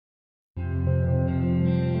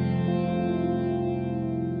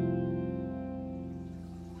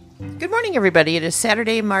Good morning, everybody. It is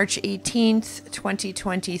Saturday, March 18th,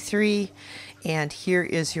 2023, and here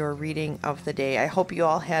is your reading of the day. I hope you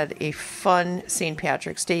all had a fun St.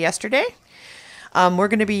 Patrick's Day yesterday. We're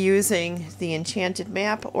going to be using the Enchanted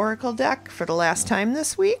Map Oracle deck for the last time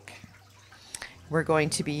this week. We're going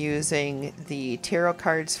to be using the tarot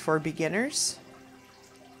cards for beginners.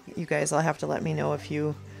 You guys all have to let me know if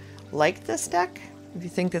you like this deck, if you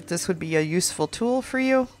think that this would be a useful tool for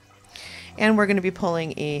you. And we're going to be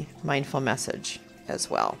pulling a mindful message as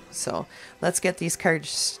well. So let's get these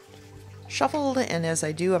cards shuffled. And as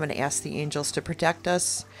I do, I'm going to ask the angels to protect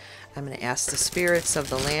us. I'm going to ask the spirits of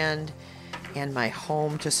the land and my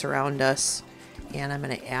home to surround us. And I'm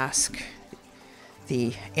going to ask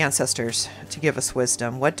the ancestors to give us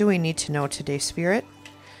wisdom. What do we need to know today, Spirit?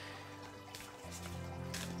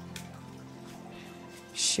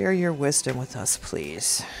 Share your wisdom with us,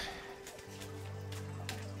 please.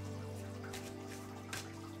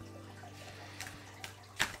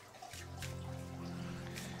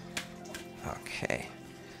 Okay,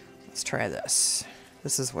 let's try this.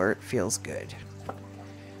 This is where it feels good.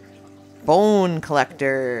 Bone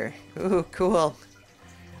Collector. Ooh, cool.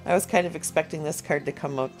 I was kind of expecting this card to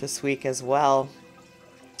come up this week as well.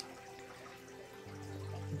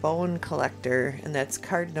 Bone Collector, and that's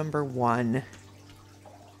card number 1.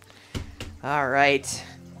 All right.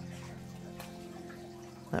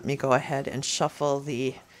 Let me go ahead and shuffle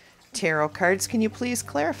the tarot cards. Can you please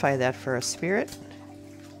clarify that for us, Spirit?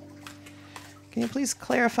 Can you please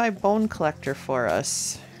clarify Bone Collector for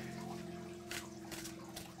us?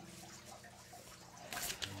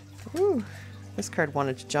 Ooh, this card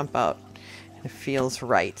wanted to jump out. And it feels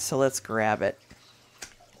right, so let's grab it.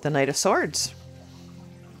 The Knight of Swords.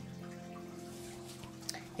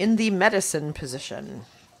 In the medicine position.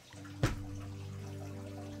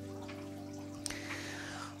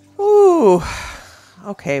 Ooh,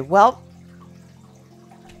 okay, well,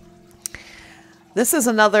 this is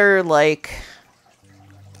another, like,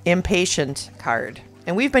 impatient card.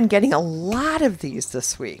 And we've been getting a lot of these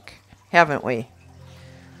this week, haven't we?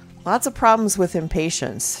 Lots of problems with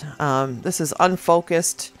impatience. This is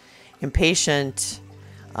unfocused, impatient,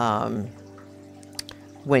 when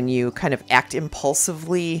you kind of act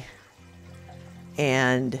impulsively,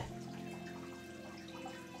 and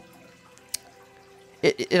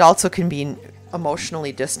it also can be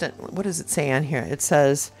emotionally distant. What does it say on here? It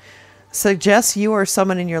says, suggests you or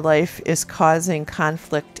someone in your life is causing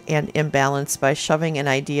conflict and imbalance by shoving an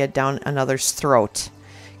idea down another's throat.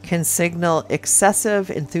 Can signal excessive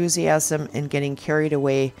enthusiasm and getting carried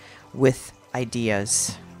away with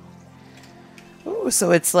ideas. Ooh,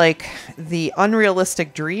 so it's like the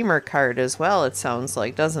unrealistic dreamer card as well, it sounds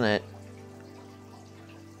like, doesn't it?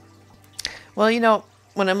 Well, you know,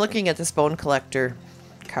 when I'm looking at this Bone Collector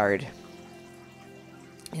card,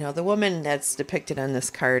 you know, the woman that's depicted on this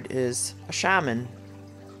card is a shaman.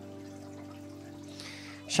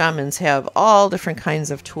 Shamans have all different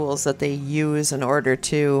kinds of tools that they use in order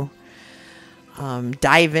to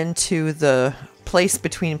dive into the place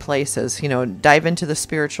between places, you know, dive into the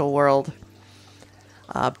spiritual world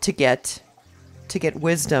to get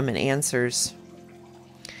wisdom and answers.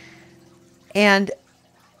 And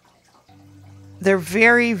they're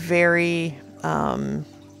very, very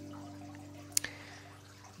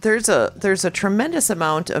there's a tremendous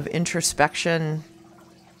amount of introspection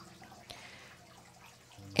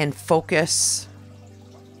and focus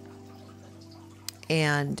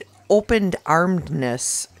and opened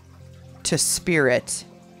armedness to spirit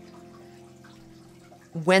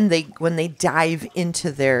when they dive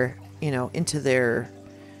into their, you know, into their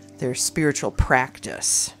spiritual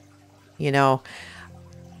practice. You know,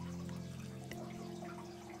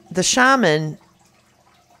 the shaman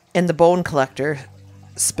and the Bone Collector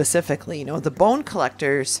specifically, you know, the Bone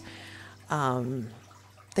Collectors,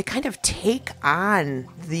 they kind of take on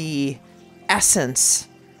the essence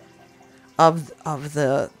of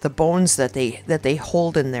the bones that they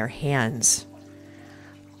hold in their hands,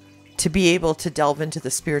 to be able to delve into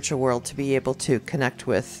the spiritual world, to be able to connect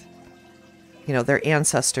with, you know, their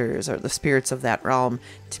ancestors or the spirits of that realm,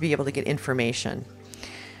 to be able to get information.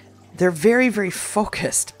 They're very, very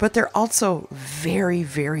focused, but they're also very,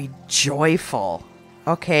 very joyful.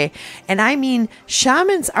 Okay. And I mean,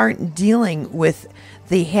 shamans aren't dealing with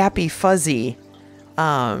the happy, fuzzy,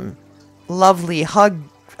 lovely,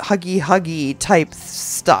 huggy type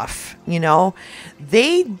stuff. You know,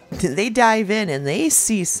 they dive in and they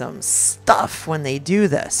see some stuff when they do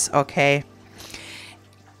this. Okay.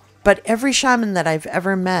 But every shaman that I've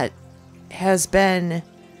ever met has been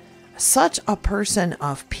such a person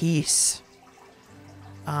of peace,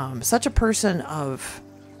 such a person of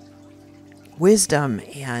wisdom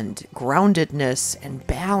and groundedness and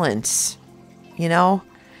balance, you know?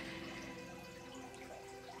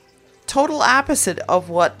 Total opposite of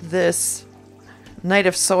what this Knight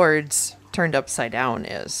of Swords turned upside down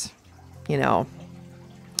is, you know?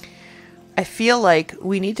 I feel like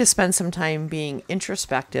we need to spend some time being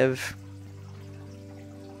introspective.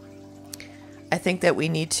 I think that we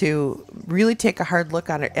need to really take a hard look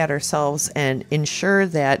at ourselves and ensure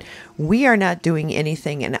that we are not doing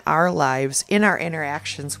anything in our lives, in our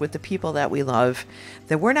interactions with the people that we love,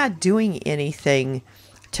 that we're not doing anything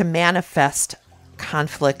to manifest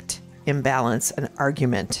conflict, imbalance, and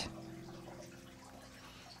argument.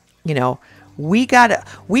 You know, we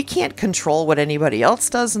can't control what anybody else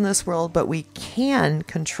does in this world, but we can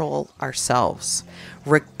control ourselves.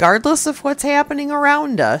 Regardless of what's happening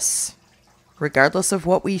around us, regardless of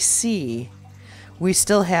what we see, we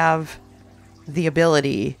still have the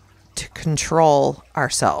ability to control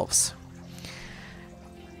ourselves.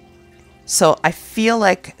 So I feel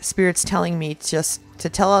like Spirit's telling me just to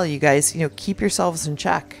tell all you guys, you know, keep yourselves in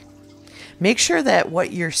check. Make sure that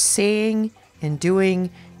what you're saying and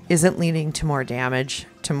doing isn't leading to more damage,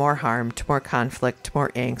 to more harm, to more conflict, to more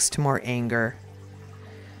angst, to more anger.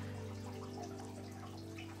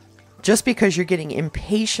 Just because you're getting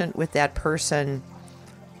impatient with that person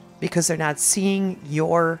because they're not seeing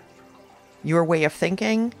your way of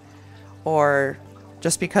thinking, or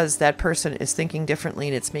just because that person is thinking differently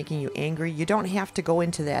and it's making you angry, you don't have to go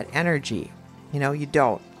into that energy. You know, you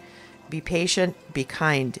don't. Be patient, be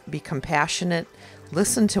kind, be compassionate,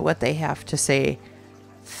 listen to what they have to say,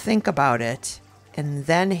 think about it, and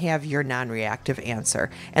then have your non-reactive answer.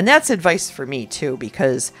 And that's advice for me too,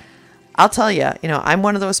 because I'll tell you, you know, I'm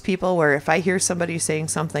one of those people where if I hear somebody saying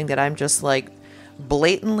something that I'm just like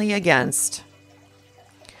blatantly against,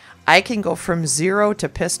 I can go from 0 to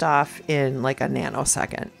pissed off in like a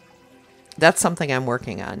nanosecond. That's something I'm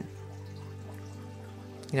working on.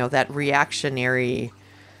 You know, that reactionary,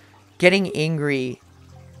 getting angry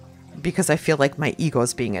because I feel like my ego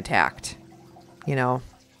is being attacked, you know?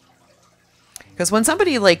 Because when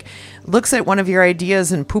somebody like looks at one of your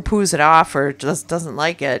ideas and poo-poos it off or just doesn't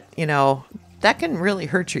like it, you know, that can really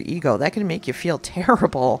hurt your ego. That can make you feel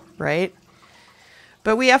terrible, right?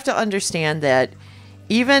 But we have to understand that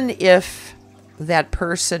even if that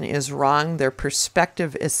person is wrong, their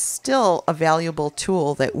perspective is still a valuable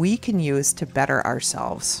tool that we can use to better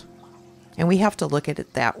ourselves. And we have to look at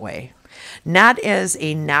it that way. Not as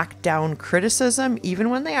a knockdown criticism, even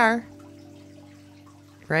when they are.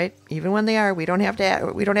 Right? Even when they are, we don't have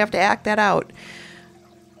to act that out.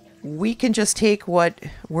 We can just take what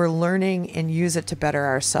we're learning and use it to better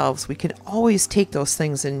ourselves. We can always take those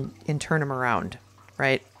things and turn them around,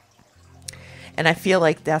 right? And I feel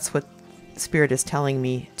like that's what Spirit is telling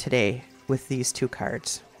me today with these two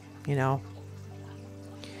cards, you know?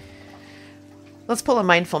 Let's pull a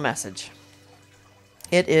mindful message.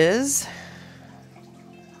 It is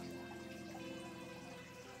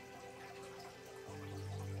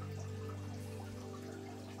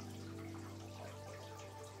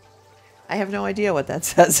I have no idea what that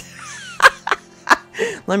says.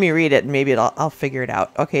 Let me read it and maybe I'll figure it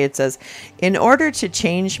out. Okay, it says, in order to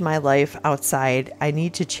change my life outside, I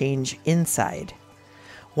need to change inside.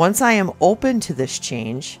 Once I am open to this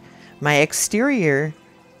change, my exterior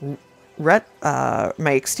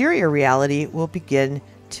reality will begin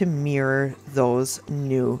to mirror those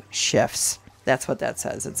new shifts. That's what that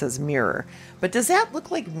says. It says mirror. But does that look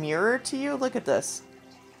like mirror to you? Look at this.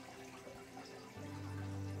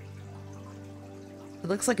 It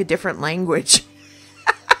looks like a different language.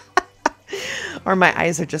 Or my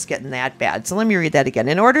eyes are just getting that bad. So let me read that again.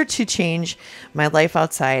 In order to change my life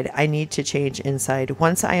outside, I need to change inside.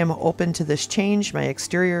 Once I am open to this change, my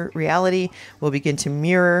exterior reality will begin to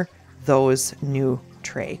mirror those new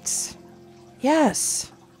traits.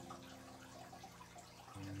 Yes.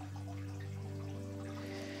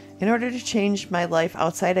 In order to change my life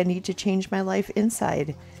outside, I need to change my life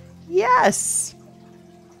inside. Yes.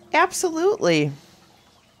 Absolutely.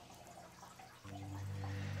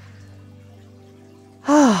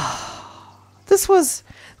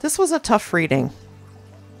 This was a tough reading.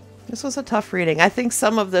 This was a tough reading. I think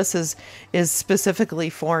some of this is specifically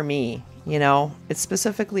for me, you know. It's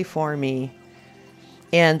specifically for me.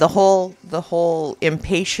 And the whole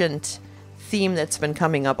impatient theme that's been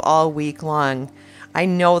coming up all week long, I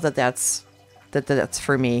know that's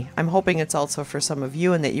for me. I'm hoping it's also for some of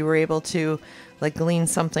you and that you were able to like glean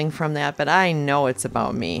something from that, but I know it's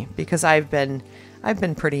about me because I've been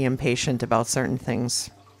pretty impatient about certain things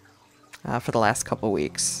for the last couple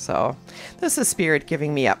weeks. So this is Spirit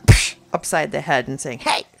giving me a upside the head and saying,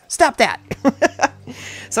 hey, stop that.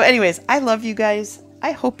 So anyways, I love you guys.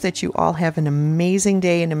 I hope that you all have an amazing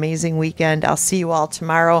day, an amazing weekend. I'll see you all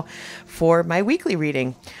tomorrow for my weekly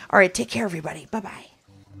reading. All right, take care, everybody. Bye-bye.